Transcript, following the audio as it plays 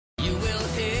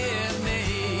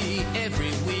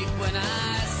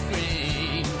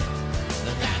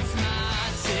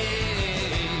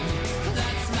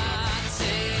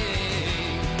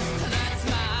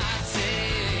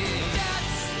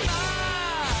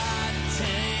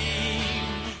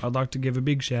I'd like to give a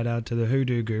big shout out to the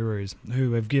Hoodoo Gurus,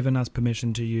 who have given us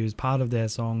permission to use part of their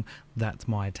song, That's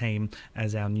My Team,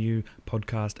 as our new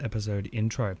podcast episode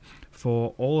intro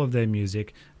for all of their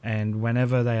music. And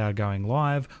whenever they are going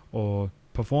live or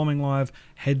performing live,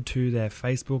 head to their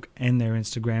Facebook and their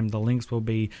Instagram. The links will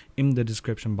be in the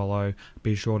description below.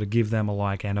 Be sure to give them a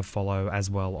like and a follow as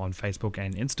well on Facebook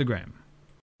and Instagram.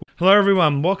 Hello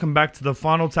everyone, welcome back to the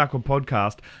Final Tackle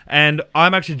podcast, and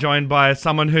I'm actually joined by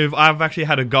someone who I've actually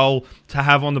had a goal to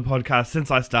have on the podcast since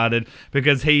I started,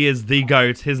 because he is the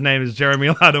GOAT. His name is Jeremy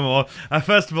Latimore.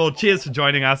 First of all, cheers for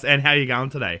joining us, and how are you going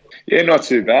today? Yeah, not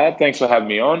too bad. Thanks for having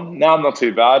me on. No, I'm not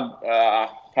too bad.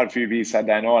 Had a few beers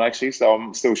Saturday night actually, so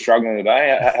I'm still struggling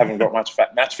today. I haven't got much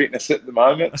match fitness at the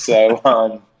moment,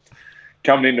 so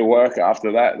coming into work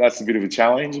after that's a bit of a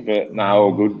challenge, but no,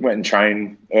 all good. Went and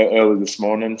trained early this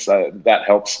morning, so that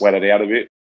helps sweat it out a bit.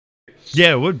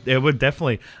 Yeah, it would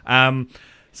definitely.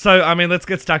 So, I mean, let's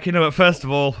get stuck into it. First of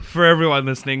all, for everyone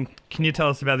listening, can you tell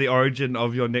us about the origin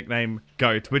of your nickname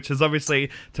GOAT, which is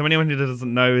obviously, to anyone who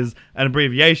doesn't know, is an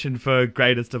abbreviation for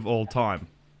greatest of all time?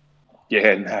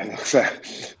 Yeah, no, so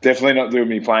definitely not doing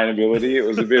me playing ability. It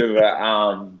was a bit of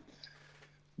a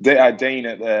Dean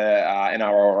at the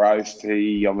NRL roast.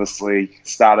 He obviously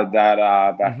started that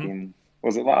back in,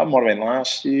 might have been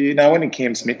last year? No, when the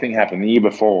Cam Smith thing happened, the year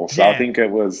before. So I think it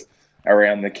was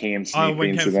around the Cam Smith when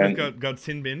incident. Cam Smith got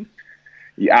sin bin?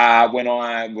 Yeah, when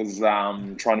I was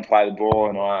trying to play the ball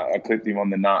and I clipped him on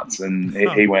the nuts and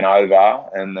he went over,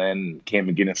 and then Cam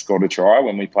McGuinness scored a try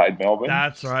when we played Melbourne.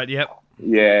 That's right, yep.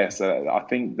 Yeah, so I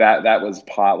think that was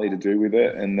partly to do with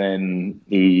it. And then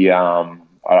he, I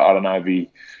don't know if he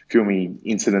filmed me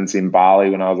incidents in Bali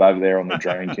when I was over there on the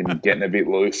drink and getting a bit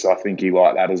loose. So I think he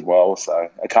liked that as well. So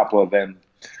a couple of them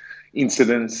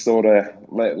incidents sort of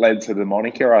led to the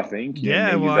moniker, I think.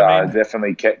 Yeah, and well,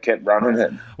 definitely kept running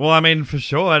it. Well, I mean, for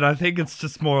sure, and I think it's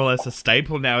just more or less a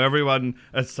staple now. Everyone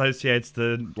associates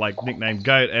the nickname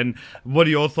GOAT. And what are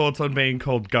your thoughts on being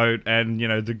called GOAT and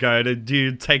the GOAT? Do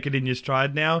you take it in your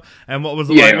stride now? And what was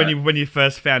it like when you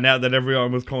first found out that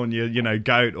everyone was calling you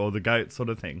GOAT or the GOAT sort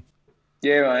of thing?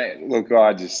 Yeah, mate. Look,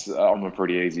 I'm a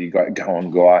pretty easy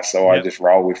going guy, so I just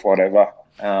roll with whatever.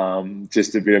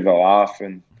 Just a bit of a laugh,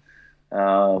 and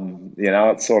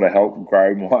it sort of helped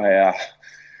grow my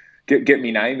get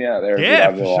me name out there a bit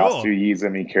over the last few years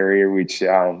of my career, which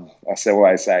I still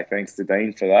always say thanks to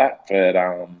Dean for that. But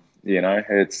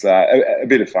it's a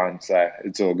bit of fun, so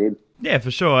it's all good. Yeah, for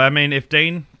sure. I mean, if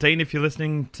Dean, if you're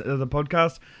listening to the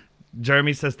podcast,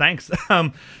 Jeremy says thanks.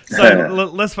 So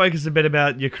let's focus a bit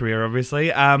about your career, obviously.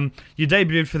 You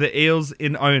debuted for the Eels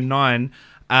in 2009,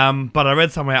 but I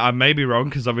read somewhere, I may be wrong,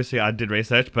 because obviously I did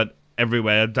research, but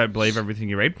everywhere, don't believe everything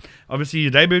you read. Obviously,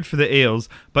 you debuted for the Eels,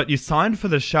 but you signed for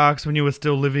the Sharks when you were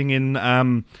still living in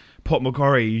Port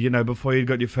Macquarie, before you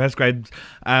got your first grade.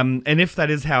 And if that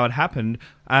is how it happened,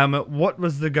 what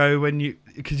was the go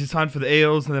because you signed for the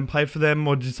Eels and then played for them,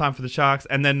 or did you sign for the Sharks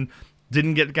and then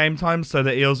didn't get game time, so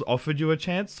the Eels offered you a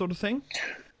chance sort of thing?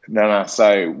 No.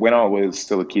 So when I was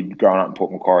still a kid growing up in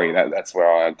Port Macquarie, that's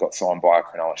where I got signed by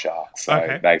Cronulla Sharks.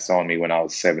 So they signed me when I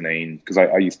was 17, because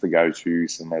I used to go to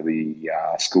some of the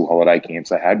school holiday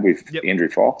camps they had with Andrew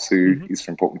Fox, who is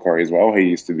from Port Macquarie as well. He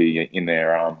used to be in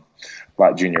their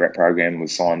junior rep program,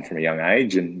 was signed from a young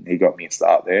age, and he got me a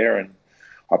start there. And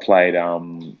I played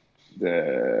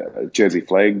the Jersey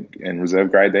Flag and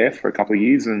reserve grade there for a couple of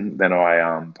years, and then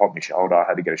I popped my shoulder. I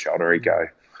had to get a shoulder echo,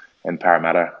 and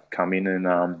Parramatta come in and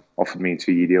offered me a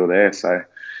 2-year deal there. So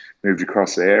moved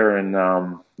across there, and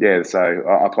so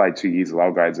I played 2 years of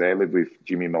low grades there. Lived with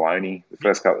Jimmy Maloney the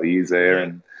first couple of years there,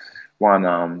 and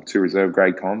won 2 reserve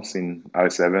grade comps in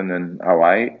 07 and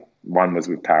 08. One was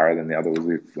with Parra, and the other was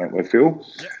with Phil.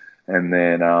 And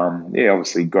then,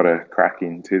 obviously got a crack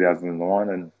in 2009,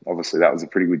 and obviously that was a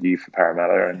pretty good year for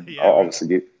Parramatta, and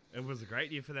obviously it was a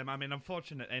great year for them. I mean,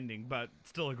 unfortunate ending, but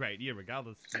still a great year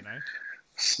regardless,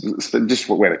 Just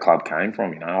where the club came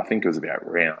from, I think it was about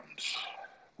I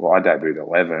debuted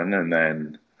 11, and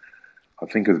then I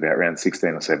think it was about around 16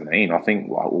 or 17. I think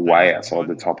way outside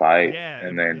the top 8,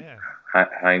 and then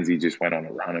Hainsey just went on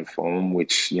a run of form,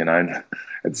 which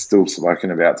it's still spoken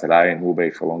about today and will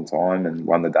be for a long time, and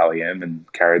won the Dally M and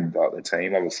carried the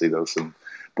team. Obviously, there were some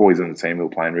boys on the team who were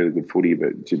playing really good footy,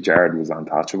 but Jared was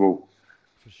untouchable.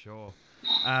 For sure.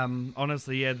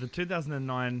 Honestly, the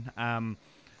 2009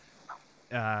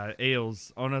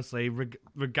 Eels, honestly,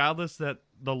 regardless that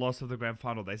the loss of the grand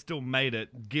final, they still made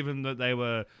it, given that they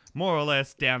were more or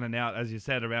less down and out, as you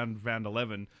said, around round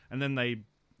 11, and then they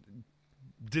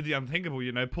did the unthinkable,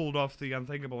 pulled off the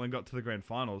unthinkable and got to the grand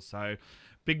finals. So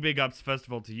big ups, first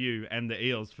of all, to you and the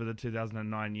Eels for the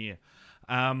 2009 year.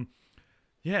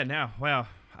 Wow.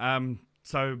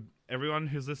 So everyone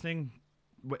who's listening,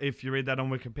 if you read that on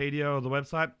Wikipedia or the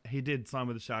website, he did sign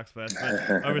with the Sharks first,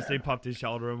 but obviously popped his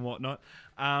shoulder and whatnot.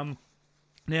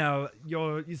 Now,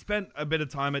 you spent a bit of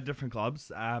time at different clubs,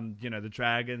 the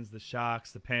Dragons, the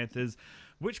Sharks, the Panthers.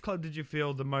 Which club did you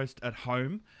feel the most at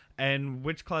home? And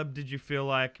which club did you feel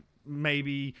like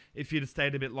maybe if you'd have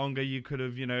stayed a bit longer, you could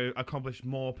have, accomplished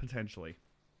more potentially?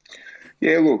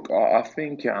 Yeah, look, I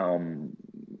think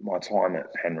my time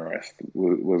at Penrith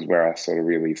was where I sort of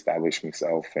really established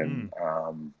myself. And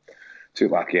too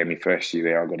lucky, my first year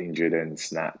there, I got injured and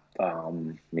snapped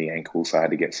my ankle, so I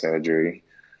had to get surgery.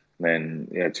 Then,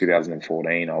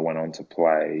 2014, I went on to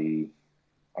play.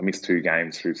 I missed 2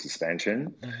 games through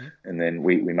suspension, and then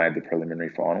we made the preliminary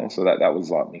final. So that was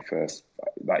like my first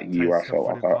year. I felt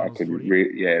like I could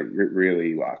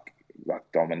really not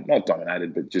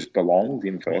dominated, but just belonged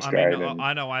in first grade.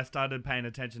 I know I started paying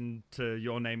attention to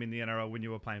your name in the NRL when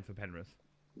you were playing for Penrith.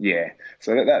 Yeah,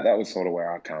 so that was sort of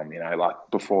where I come. Like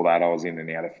before that, I was in and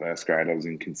out of first grade. I was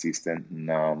inconsistent,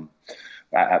 and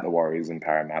at the Warriors and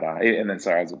Parramatta, and then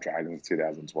I was at Dragons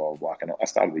 2012. And I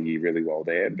started the year really well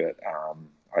there, but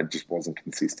I just wasn't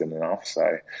consistent enough.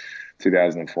 So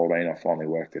 2014, I finally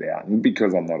worked it out, and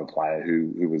because I'm not a player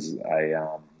who was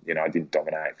I didn't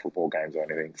dominate football games or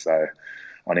anything, so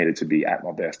I needed to be at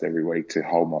my best every week to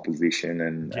hold my position,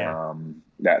 and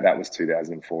that was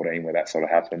 2014 where that sort of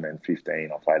happened. And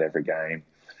 15, I played every game.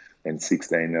 And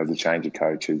 16, there was a change of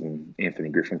coaches, and Anthony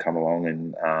Griffin come along,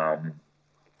 and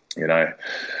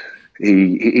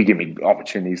he gave me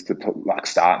opportunities to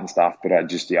start and stuff, but I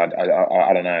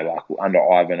don't know. Like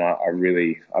under Ivan, I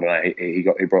don't know.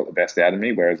 He brought the best out of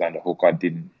me, whereas under Hook, I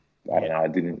didn't. I don't know. I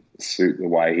didn't suit the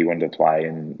way he wanted to play,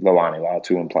 and Lalani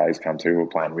Latu and players come through were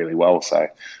playing really well. So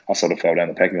I sort of fell down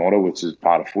the pecking order, which is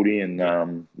part of footy. And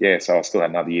so I still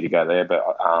had another year to go there, but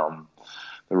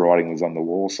the writing was on the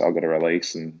wall, so I got a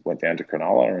release and went down to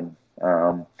Cronulla.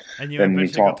 And you eventually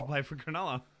got to play for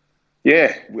Cronulla.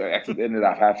 Yeah, it ended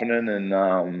up happening, and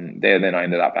then I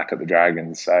ended up back at the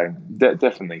Dragons. So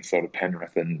definitely sort of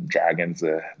Penrith and Dragons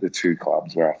are the 2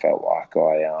 clubs where I felt like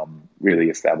I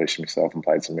really established myself and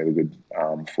played some really good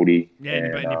footy.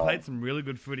 Yeah, and you played some really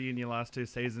good footy in your last 2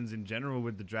 seasons in general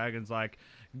with the Dragons. Like,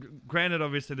 granted,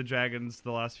 obviously the Dragons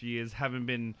the last few years haven't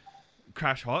been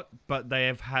crash hot, but they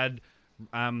have had,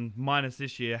 minus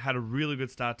this year, had a really good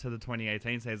start to the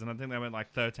 2018 season. I think they went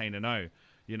like 13-0.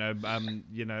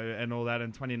 And all that.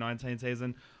 In 2019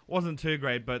 season wasn't too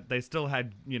great, but they still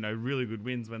had, really good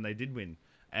wins when they did win.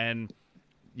 And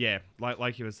yeah,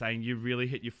 like you were saying, you really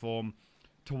hit your form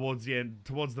towards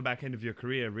the back end of your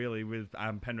career, really, with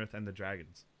Penrith and the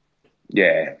Dragons.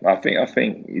 Yeah, I think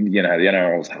the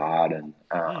NRL is hard, and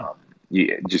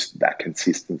just that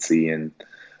consistency and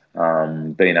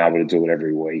being able to do it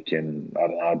every week. And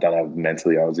I don't know,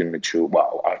 mentally I was immature.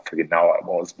 Well, I freaking know I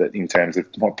was, but in terms of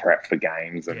my prep for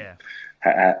games and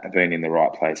being in the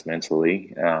right place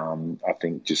mentally, I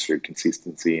think just through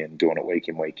consistency and doing it week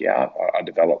in, week out, I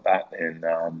developed that. And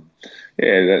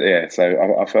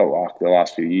so I felt like the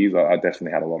last few years I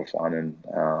definitely had a lot of fun, and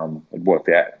it worked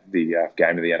out the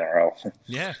game of the NRL.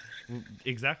 Yeah,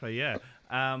 exactly. Yeah.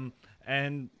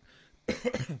 And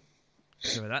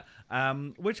that.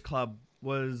 Which club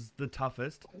was the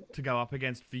toughest to go up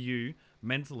against for you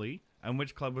mentally, and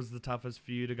which club was the toughest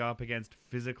for you to go up against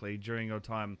physically during your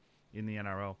time in the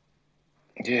NRL?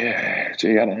 Yeah, I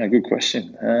don't know. Good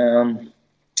question.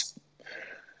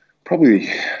 Probably,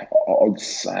 I'd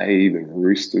say the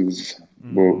Roosters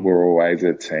were always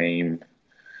a team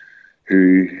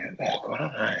who, I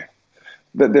don't know.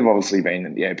 But they've obviously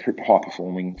been high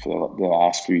performing for the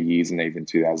last few years, and even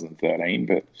 2013.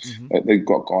 But they've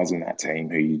got guys in that team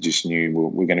who you just knew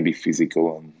were going to be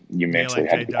physical, and you mentally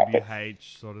had to be up it.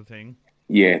 JWH sort of thing.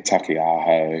 Yeah,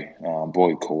 Takiaho,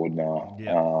 Boyd Cordner.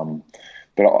 Yep.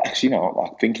 But actually,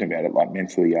 like thinking about it, like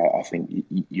mentally, I think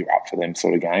you're up for them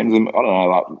sort of games. And I don't know,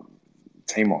 like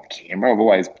a team like Canberra,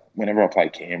 whenever I play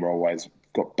Canberra, I always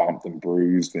got bumped and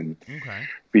bruised and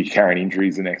be carrying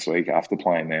injuries the next week after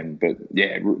playing them. But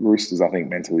yeah, Roosters, I think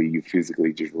mentally you're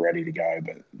physically just ready to go.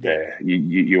 But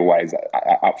you're always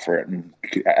up for it. And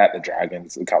at the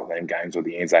Dragons, a couple of them games or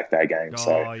the Anzac Day games.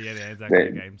 The Anzac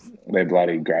Day games. They're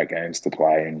bloody great games to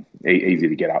play and easy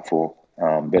to get up for.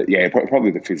 But yeah,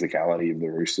 probably the physicality of the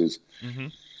Roosters.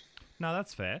 No,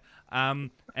 that's fair.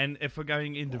 And if we're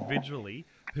going individually,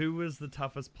 who was the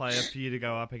toughest player for you to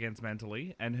go up against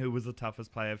mentally, and who was the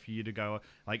toughest player for you to go,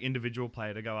 like individual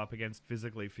player to go up against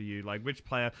physically for you? Like which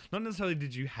player, not necessarily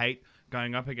did you hate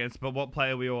going up against, but what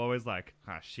player were you always like,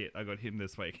 ah, shit, I got him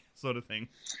this week, sort of thing?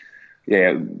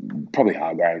 Yeah, probably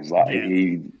Hargraves. Like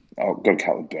Yeah. I've got a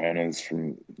couple of burners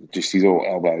from just his all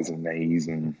elbows and knees,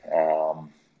 and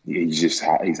he's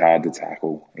hard to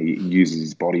tackle. He uses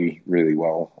his body really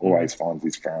well. Always finds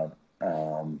his front.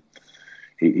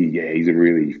 He's a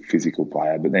really physical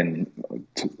player. But then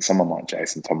someone like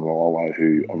Jason Tomalolo,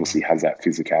 who obviously has that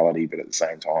physicality, but at the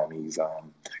same time he's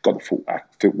got the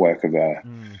footwork of a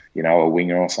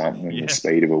winger or something, and the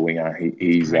speed of a winger.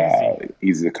 He's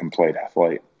a complete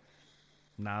athlete.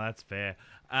 No, that's fair.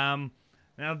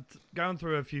 Now, going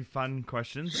through a few fun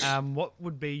questions, what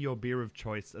would be your beer of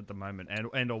choice at the moment,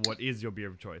 and or what is your beer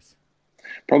of choice?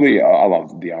 Probably, I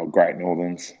love the old Great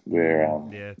Northerns. They're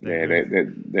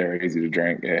easy to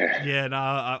drink. Yeah. Yeah. No,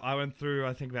 I went through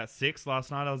I think about 6 last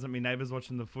night. I was at my neighbours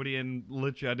watching the footy, and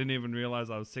literally I didn't even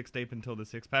realise I was 6 deep until the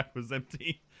 6-pack was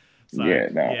empty. So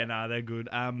they're good.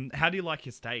 How do you like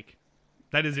your steak?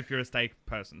 That is, if you're a steak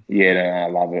person. Yeah, no, I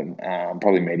love it.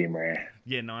 Probably medium rare.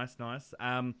 Yeah, nice.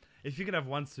 If you could have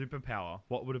one superpower,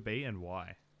 what would it be and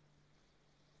why?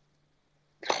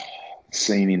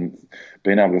 Being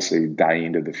able to see a day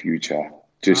into the future,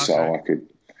 so I could,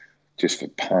 just for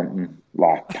punting.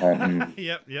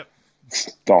 Yep.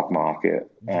 Stock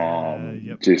market,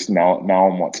 just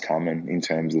knowing what's coming in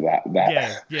terms of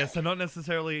that. Yeah. So not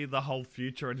necessarily the whole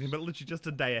future or anything, but literally just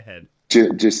a day ahead.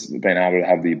 Just being able to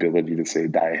have the ability to see a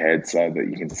day ahead, so that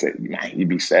you can see, you'd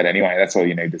be set anyway. That's all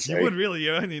you need to see. You would really.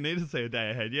 You only need to see a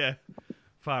day ahead. Yeah.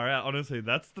 Far out. Honestly,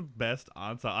 that's the best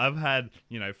answer. I've had,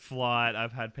 flight.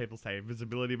 I've had people say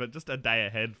visibility, but just a day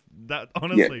ahead. That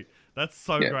honestly, that's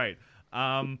so great.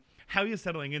 How are you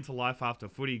settling into life after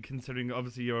footy, considering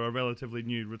obviously you're a relatively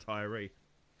new retiree?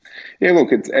 Yeah, look,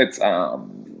 it's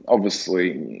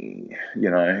obviously,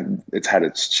 it's had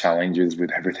its challenges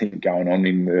with everything going on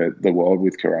in the world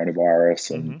with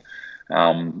coronavirus,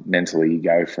 and mentally you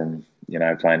go from,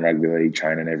 playing rugby league,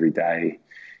 training every day,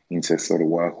 into sort of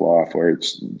work life where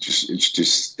it's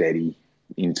just steady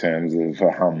in terms of,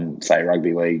 say,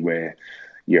 rugby league, where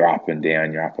you're up and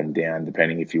down,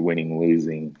 depending if you're winning,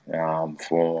 losing,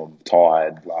 form,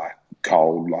 tired, like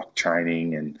cold, like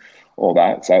training and all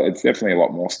that. So it's definitely a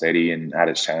lot more steady and had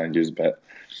its challenges, but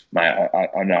mate,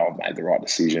 I know I've made the right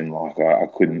decision. Like I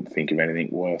couldn't think of anything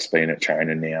worse being at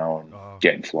training now and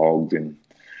getting flogged and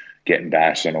getting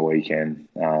bashed on a weekend.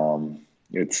 And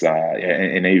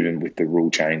even with the rule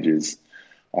changes,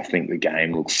 I think the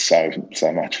game looks so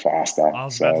much faster. I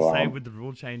was about to say, with the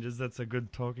rule changes, that's a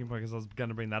good talking point, because I was going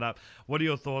to bring that up. What are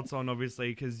your thoughts on,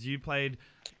 obviously, because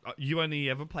you only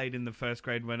ever played in the first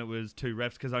grade when it was 2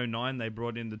 refs, because 09 they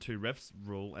brought in the 2 refs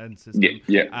rule and system.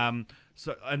 Yeah.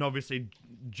 So, and obviously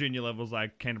junior levels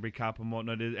like Canterbury Cup and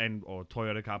whatnot, or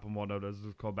Toyota Cup and whatnot, as it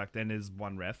was called back then, is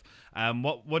 1 ref.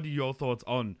 What are your thoughts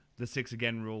on the 6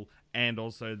 again rule, and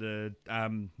also the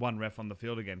 1 ref on the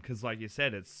field again? Because like you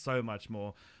said, it's so much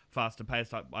more faster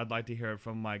paced. I'd like to hear it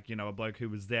from a bloke who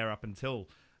was there up until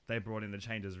they brought in the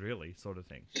changes, really, sort of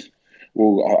thing.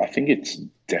 Well, I think it's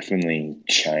definitely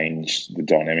changed the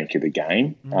dynamic of the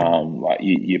game. Like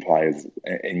you players,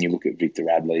 and you look at Victor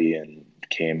Radley and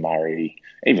Cam Murray,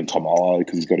 even Tom Olo,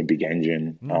 because he's got a big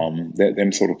engine.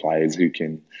 Them sort of players who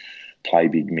can play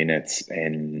big minutes,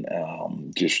 and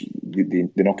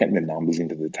they're not getting the numbers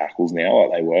into the tackles now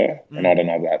like they were. And I don't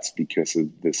know if that's because of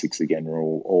the 6 again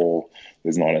rule, or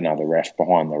there's not another ref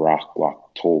behind the ruck like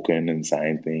talking and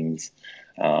saying things.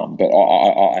 But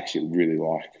I actually really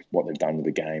like what they've done with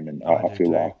the game, and I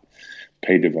feel like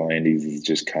Peter V'landys has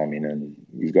just come in and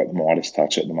he's got the Midas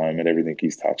touch at the moment. Everything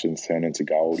he's touching is turning to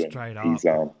gold. Straight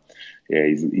up.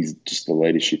 He's just the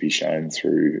leadership he's shown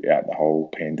throughout the whole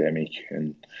pandemic.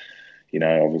 And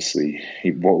obviously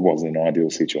he was in an ideal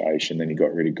situation. Then he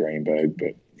got rid of Greenberg,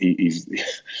 but he's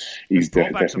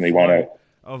definitely one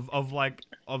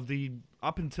of the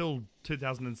up until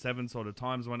 2007 sort of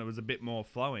times when it was a bit more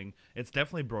flowing. It's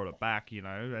definitely brought it back,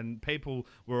 and people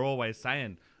were always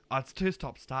saying, it's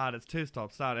 2-stop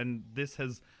start, and this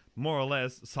has more or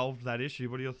less solved that issue.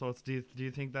 What are your thoughts? Do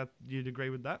you think that you'd agree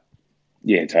with that?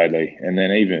 Yeah, totally. And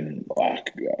then even I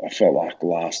felt like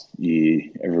last year,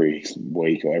 every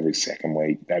week or every second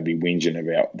week, they'd be whinging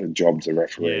about the jobs the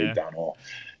referee had done, or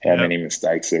how many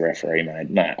mistakes the referee made.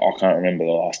 Mate, I can't remember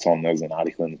the last time there was an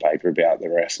article in the paper about the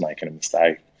refs making a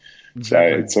mistake.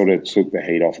 Exactly. So it sort of took the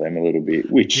heat off them a little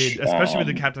bit, which especially with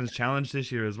the captain's challenge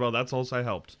this year as well. That's also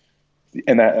helped.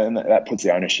 and that puts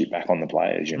the ownership back on the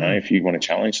players. You know, if you want to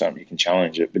challenge something, you can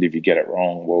challenge it. But if you get it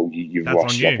wrong, well, you've That's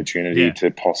lost on the you. opportunity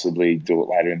to possibly do it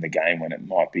later in the game when it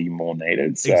might be more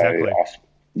needed. So Exactly.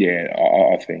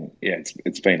 I think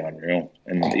it's been unreal.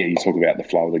 And yeah, you talk about the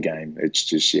flow of the game. It's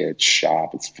just it's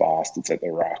sharp, it's fast, it's at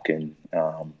the ruck, and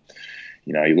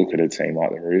you know, you look at a team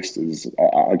like the Roosters.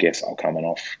 I guess I'm coming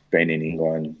off being in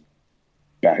England,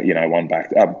 won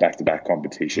back-to-back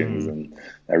competitions, and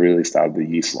they really started the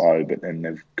year slow. But then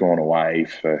they've gone away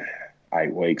for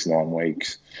 8 weeks, 9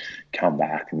 weeks, come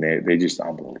back, and they're just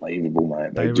unbelievable,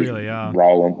 mate. They just really are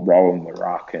rolling the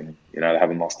ruck, and you know they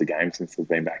haven't lost a game since they've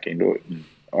been back into it. And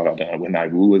I don't know when they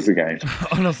will lose a game.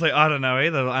 Honestly, I don't know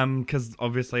either. Because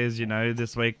obviously, as you know,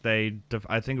 this week I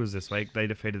think it was this week they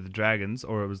defeated the Dragons,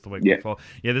 or it was the week before.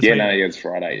 Yeah, this week. No, it's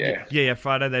Friday. Yeah,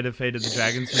 Friday they defeated the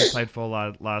Dragons, who played for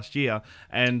last year.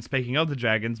 And speaking of the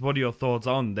Dragons, what are your thoughts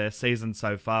on their season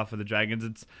so far for the Dragons?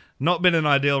 It's not been an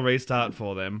ideal restart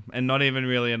for them, and not even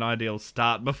really an ideal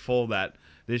start before that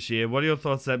this year. What are your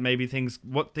thoughts that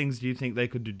what things do you think they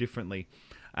could do differently?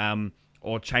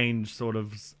 Or change sort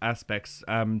of aspects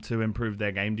to improve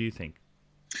their game, do you think?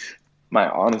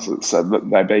 Mate, honestly, so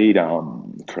they beat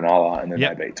Cronulla and then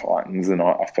they beat Titans, and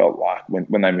I felt like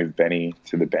when they moved Benny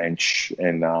to the bench,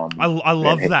 and I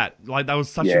love that. Like, that was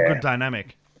such a good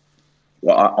dynamic.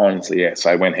 Well, honestly, yeah.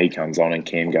 So when he comes on and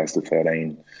Cam goes to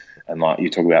 13, and like you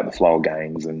talk about the flow of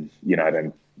games, and you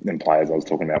know them players I was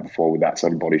talking about before with that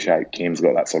sort of body shape. Cam's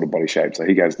got that sort of body shape, so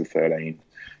he goes to 13.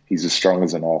 He's as strong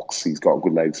as an ox. He's got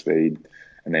good leg speed.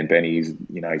 And then Benny's,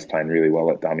 he's playing really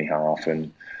well at dummy half.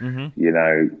 And,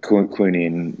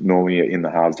 Clooney normally in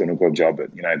the halves doing a good job,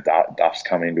 but, Duff's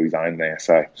come into his own there.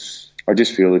 So I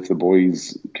just feel if the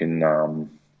boys can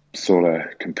sort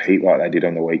of compete like they did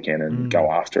on the weekend and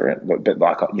go after it. But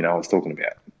like, I was talking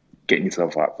about getting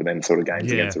yourself up for them sort of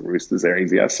games against the Roosters, they're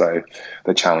easier. So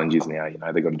the challenge is now,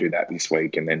 they've got to do that this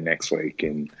week and then next week.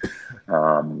 And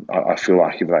I feel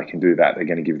like if they can do that, they're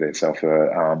going to give themselves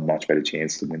a much better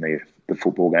chance to win the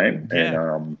football game.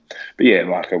 Yeah. And, but yeah,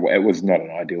 like it was not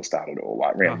an ideal start at all.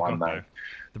 Like round one, no.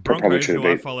 The Broncos, who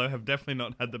I follow, have definitely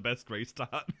not had the best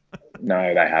restart.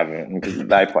 No, they haven't, because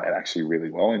they played actually really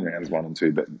well in rounds 1 and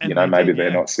 2. But maybe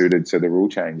they're not suited to the rule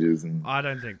changes. And I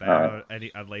don't think they are,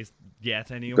 at least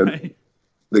yet, anyway.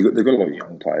 They've got a lot of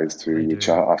young players too, which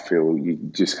I feel you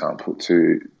just can't put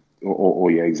all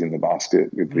your eggs in the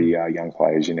basket with the young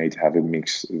players. You need to have a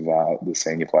mix of the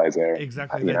senior players there.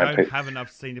 Exactly, they don't have enough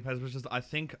senior players, which is, I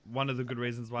think, one of the good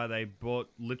reasons why they bought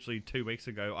literally 2 weeks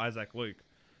ago Isaac Luke.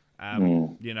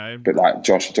 But like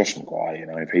Josh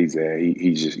Maguire, if he's there,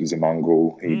 he's a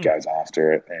mongrel. He goes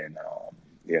after it, and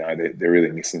they're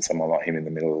really missing someone like him in the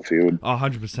middle of the field.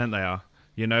 100% they are.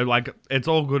 Like, it's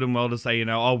all good and well to say,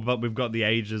 but we've got the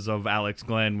ages of Alex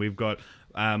Glenn, we've got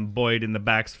Boyd in the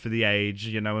backs for the age,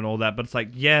 and all that. But it's like,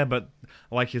 yeah, but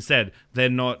like you said, they're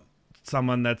not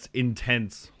someone that's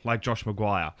intense like Josh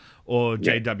Maguire or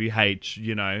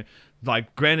JWH.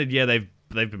 Like, granted,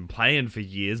 they've been playing for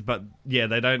years, but yeah,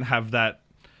 they don't have that.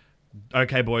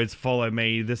 Okay, boys, follow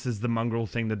me. This is the mongrel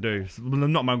thing to do.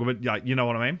 Not mongrel, but you know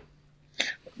what I mean.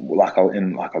 Like I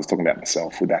was talking about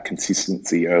myself with that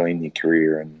consistency early in your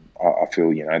career, and I feel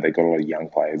they got a lot of young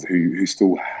players who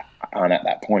still aren't at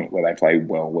that point where they play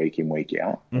well week in, week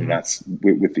out. And that's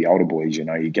with the older boys.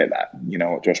 You get that.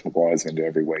 What Josh Maguire's going to do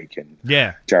every week, and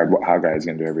Jared Hargrave's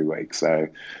going to do every week. So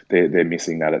they're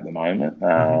missing that at the moment.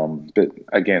 But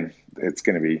again, it's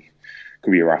going to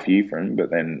could be a rough year for them,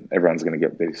 but then everyone's going to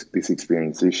get this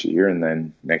experience this year, and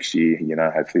then next year,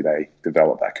 hopefully they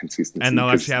develop that consistency. And they'll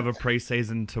actually have a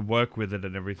pre-season to work with it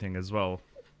and everything as well.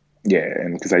 Yeah,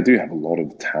 and because they do have a lot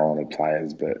of talented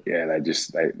players, but yeah, they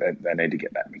need to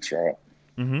get that mix right.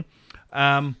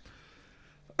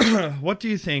 What do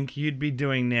you think you'd be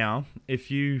doing now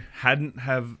if you hadn't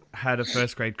have had a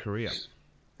first grade career?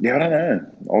 Yeah, I don't know.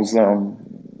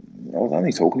 I was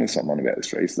only talking to someone about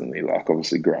this recently. Like,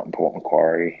 obviously, grew up in Port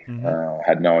Macquarie.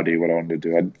 Had no idea what I wanted to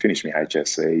do. I'd finished my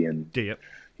HSC, and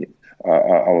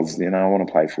I was, I want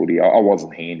to play footy. I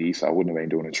wasn't handy, so I wouldn't have been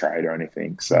doing a trade or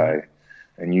anything. So,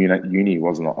 and uni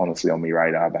wasn't honestly on my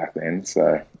radar back then.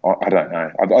 So, I don't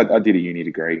know. I did a uni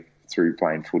degree through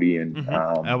playing footy, and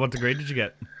what degree did you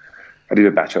get? I did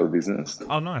a Bachelor of Business.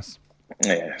 Oh, nice.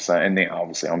 Yeah. So, and then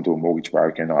obviously I'm doing mortgage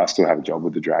broker, and I still have a job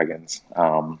with the Dragons.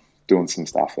 Doing some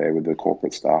stuff there with the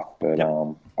corporate stuff, but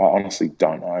I honestly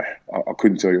don't know. I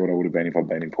couldn't tell you what I would have been if I'd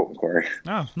been in Port Macquarie.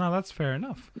 Oh, no, that's fair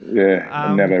enough. Yeah,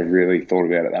 I never really thought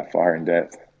about it that far in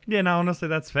depth. Yeah, no, honestly,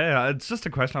 that's fair. It's just a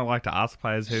question I like to ask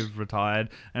players who've retired,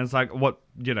 and it's like, what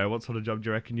sort of job do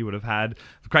you reckon you would have had?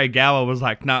 Craig Gower was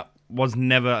like, nah, was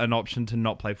never an option to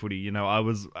not play footy. You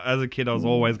know, as a kid, I was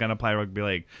always going to play rugby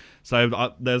league.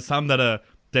 So there's some that are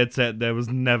dead set. There was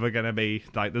never going to be,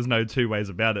 like, there's no two ways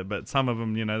about it. But some of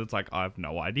them, you know, it's like, I have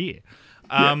no idea.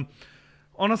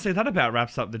 Honestly, that about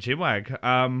wraps up the Gym-Wag.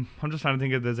 I'm just trying to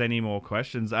think if there's any more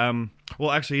questions.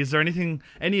 Well, actually, is there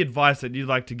any advice that you'd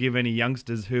like to give any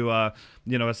youngsters who are,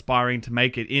 you know, aspiring to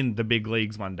make it in the big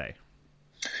leagues one day?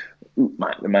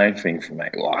 Mate, the main thing for me,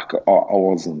 like, I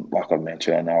wasn't, like I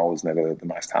mentioned, I know I was never the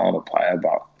most talented player,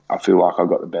 but I feel like I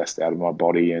got the best out of my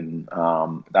body, and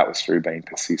that was through being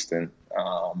persistent,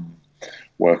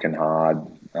 working hard,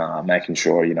 making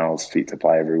sure, you know, I was fit to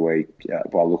play every week,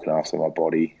 by looking after my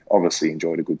body. Obviously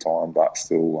enjoyed a good time, but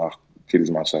still did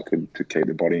as much as I could to keep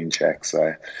the body in check.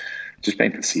 So just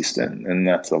being persistent, and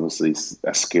that's obviously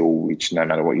a skill which, no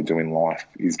matter what you do in life,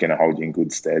 is going to hold you in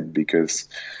good stead, because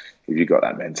if you've got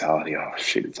that mentality, oh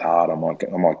shit, it's hard, I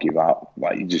might give up.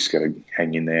 Like, you just got to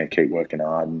hang in there, keep working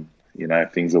hard, and, you know,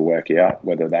 things will work out.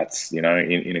 Whether that's, you know,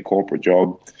 in a corporate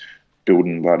job,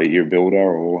 building, but you're a builder,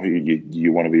 or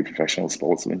you want to be a professional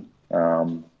sportsman.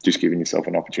 Just giving yourself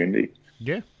an opportunity.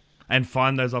 Yeah. And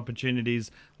find those opportunities,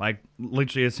 like,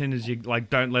 literally as soon as you, like,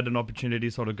 don't let an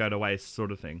opportunity sort of go to waste,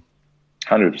 sort of thing.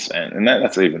 100%. And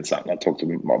that's even something I talk to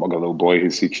my little boy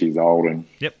who's 6 years old, and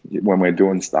when we're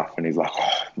doing stuff and he's like, oh,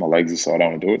 my legs are sore, I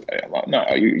don't want to do it. I'm like, no,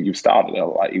 you've started it,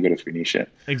 like, you've got to finish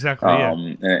it. Exactly,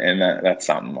 And that's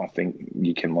something I think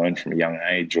you can learn from a young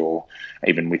age, or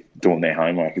even with doing their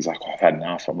homework. He's like, oh, I've had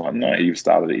enough. I'm like, no, you've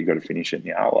started it, you've got to finish it.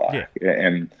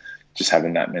 And just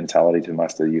having that mentality to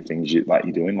most of your things you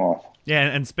do in life. Yeah,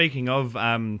 and speaking of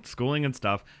schooling and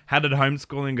stuff, how did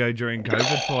homeschooling go during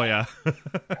COVID for you?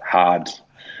 Hard.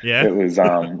 Yeah. It was,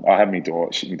 I had my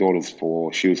daughter, my daughter's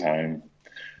 4, she was home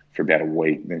for about a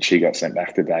week, then she got sent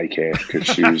back to daycare because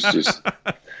she was just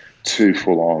too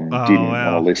full on, didn't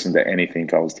want to listen to anything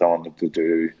I was telling her to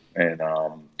do, and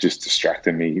just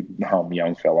distracted me,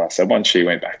 young fella. So once she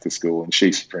went back to school, and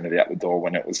she sprinted out the door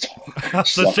when it was time.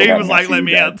 So she was like, let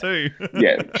me out too.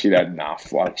 Yeah, she'd had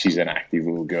enough. Like, she's an active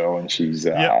little girl, and she's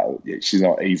she's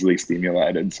not easily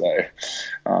stimulated. So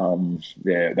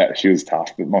that she was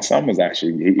tough. But my son was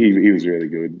actually, he was really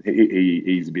good.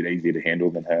 He's a bit easier to handle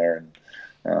than her,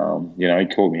 and you know, he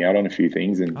called me out on a few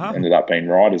things and ended up being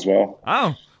right as well.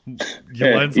 Oh.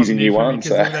 He's a new one.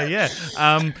 So.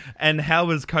 And how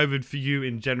was COVID for you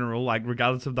in general, like,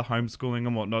 regardless of the homeschooling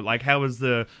and whatnot? Like, how was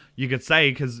you could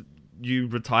say, because you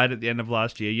retired at the end of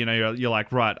last year, you know, you're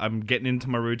like, right, I'm getting into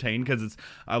my routine, because it's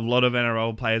a lot of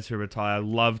NRL players who retire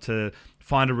love to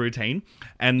find a routine,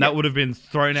 and that would have been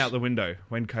thrown out the window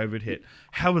when COVID hit.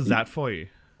 How was that for you?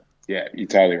 Yeah, you're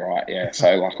totally right. Yeah,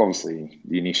 so, like, obviously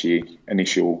the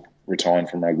initial retiring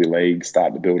from rugby league,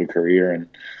 start to build a career, and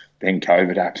then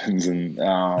COVID happens, and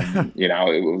you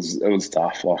know, it was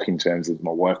tough. Like, in terms of my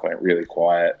work went really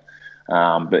quiet,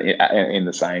 but in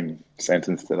the same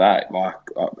sentence to that, like,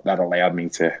 that allowed me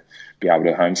to be able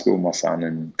to homeschool my son,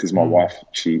 and because my wife,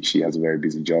 she has a very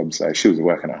busy job, so she was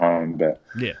working at home, but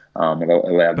it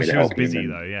allowed me to help him. She was busy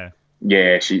though,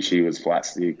 Yeah, she was flat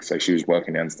stick, so she was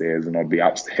working downstairs, and I'd be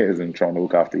upstairs and trying to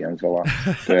look after the young fella.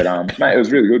 But mate, it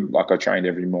was really good. Like, I trained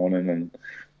every morning, and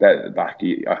that, like,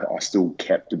 I still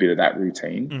kept a bit of that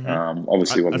routine.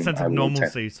 Obviously, a sense of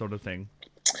normalcy sort of thing.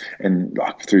 And,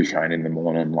 like, through training in the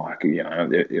morning, like, you know,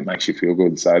 it makes you feel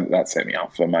good. So that set me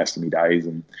up for most of my days,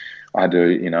 and I had to,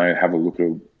 you know, have a look at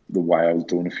the way I was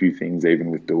doing a few things, even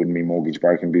with building my mortgage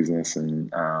broking business,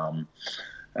 and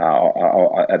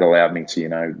it allowed me to, you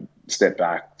know, step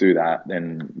back, do that,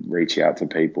 then reach out to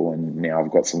people, and now I've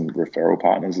got some referral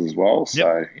partners as well.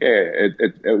 So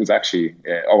it was actually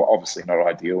obviously not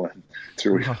ideal, and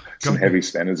threw some heavy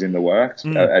spenders in the works,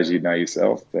 as you know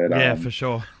yourself. But for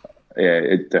sure. Yeah,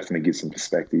 it definitely gives some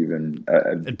perspective, and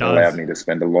it allowed me to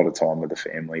spend a lot of time with the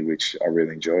family, which I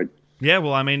really enjoyed. Yeah,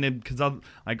 well, I mean, because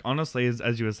like, honestly,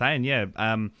 as you were saying,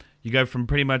 you go from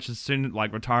pretty much as soon,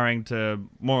 like, retiring to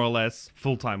more or less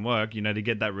full-time work, you know, to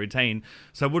get that routine.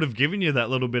 So it would have given you that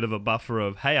little bit of a buffer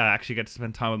of, hey, I actually get to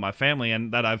spend time with my family,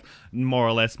 and that I've more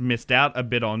or less missed out a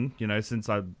bit on, you know, since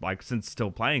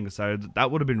still playing. So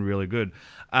that would have been really good.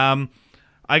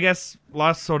 I guess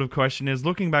last sort of question is,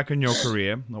 looking back on your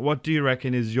career, what do you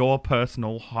reckon is your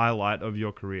personal highlight of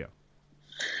your career?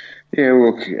 Yeah,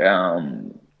 look,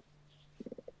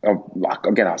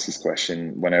 I get asked this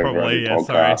question whenever I do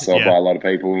podcasts by a lot of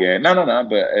people. Yeah, no,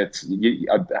 but it's,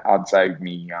 I'd say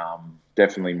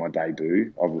definitely my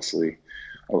debut. Obviously,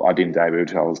 I didn't debut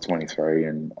until I was 23,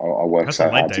 and I worked so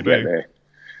hard to get there.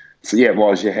 So yeah, it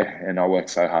was, and I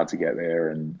worked so hard to get there,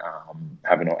 and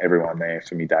having everyone there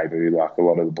for me debut. Like, a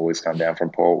lot of the boys come down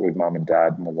from Port with mum and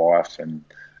dad, my wife, and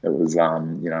it was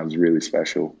it was really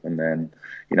special. And then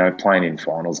playing in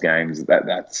finals games,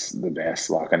 that's the best.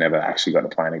 Like I never actually got to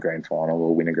play in a grand final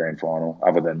or win a grand final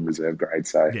other than reserve grade.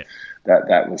 So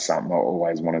that was something I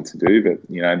always wanted to do. But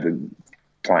the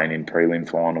playing in prelim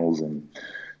finals and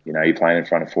you're playing in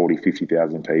front of 40,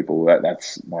 50,000 people.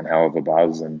 That's one hell of a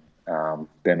buzz. And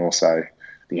then also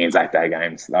the Anzac Day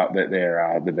games,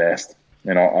 they're the best.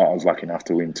 And I was lucky enough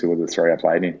to win 2 of the 3 I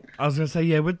played in. I was going to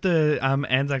say, with the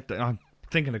Anzac Day, I'm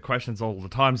thinking of questions all the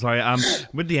time. Sorry.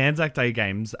 With the Anzac Day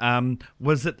games,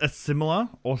 was it a similar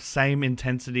or same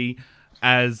intensity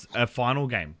as a final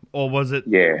game, or was it?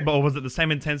 Yeah. Or was it the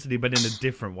same intensity but in a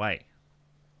different way?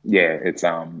 Yeah, it's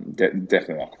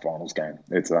definitely like a finals game.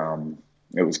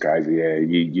 It was crazy. Yeah,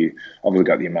 you obviously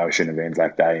got the emotion of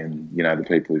Anzac Day and the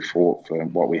people who fought for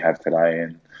what we have today,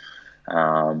 and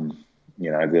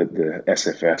the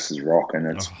SFS is rocking.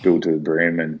 It's filled to the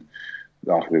brim, and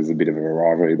there's a bit of a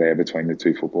rivalry there between the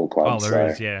 2 football clubs. Oh, there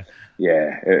is, yeah.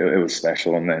 Yeah, it was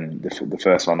special. And then the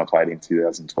first one I played in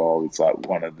 2012, it's like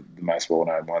one of the most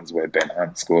well-known ones where Ben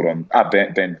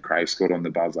Cray scored on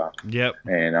the buzzer. Yep.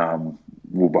 And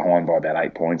we were behind by about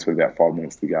 8 points with about 5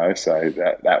 minutes to go. So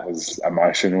that was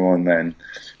emotional. And then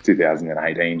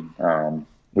 2018,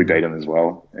 we beat them as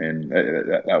well. And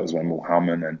that was when we were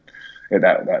humming. And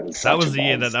that was the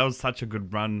year that was such a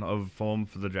good run of form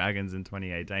for the Dragons in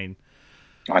 2018.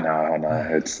 I know. And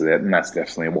that's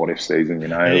definitely a what-if season,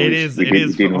 It is,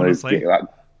 honestly.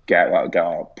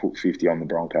 Put 50 on the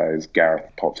Broncos. Gareth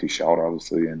popped his shoulder,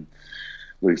 obviously, and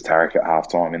lose Tarek at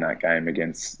halftime in that game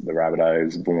against the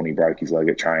Rabbitohs. Vaughan broke his leg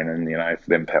at training. For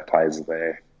them players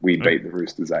there. We beat the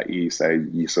Roosters that year, so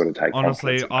you sort of take.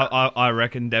 Honestly, I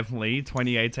reckon definitely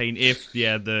 2018.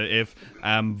 If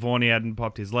Vaughan hadn't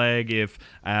popped his leg, if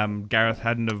Gareth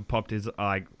hadn't have popped his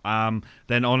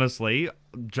then honestly,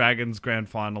 Dragons grand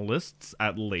finalists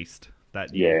at least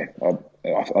that year.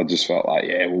 Yeah, I just felt like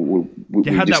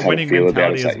we had just that winning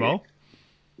mentality as well.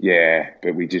 Yeah,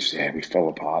 but we fell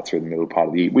apart through the middle part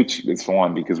of the year, which was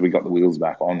fine because we got the wheels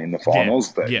back on in the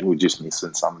finals, but we were just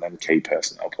missing some of them key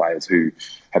personnel players who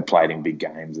had played in big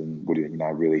games and would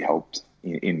really helped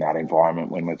in that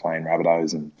environment when we're playing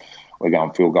Rabbitohs and we're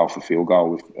going field goal for field goal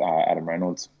with Adam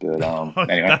Reynolds. But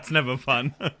anyway, that's never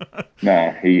fun. No,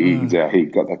 he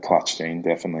got the clutch gene,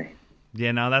 definitely.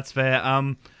 Yeah, no, that's fair.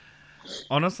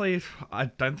 Honestly, I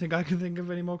don't think I can think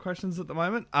of any more questions at the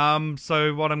moment.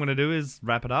 So what I'm going to do is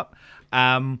wrap it up.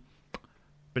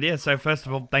 But yeah, so first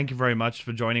of all, thank you very much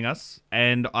for joining us.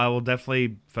 And I will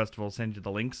definitely, first of all, send you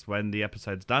the links when the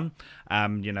episode's done,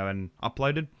 and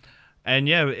uploaded. And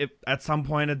yeah, at some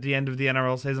point at the end of the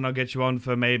NRL season, I'll get you on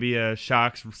for maybe a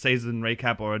Sharks season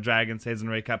recap or a Dragons season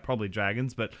recap. Probably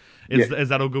Dragons, but is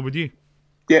that all good with you?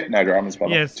 Yeah, no dramas,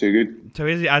 brother. Yes. Too good. Too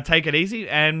easy. Take it easy,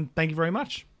 and thank you very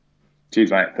much.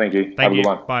 Cheers, mate. Thank you. Have a good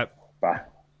one. Bye. Bye.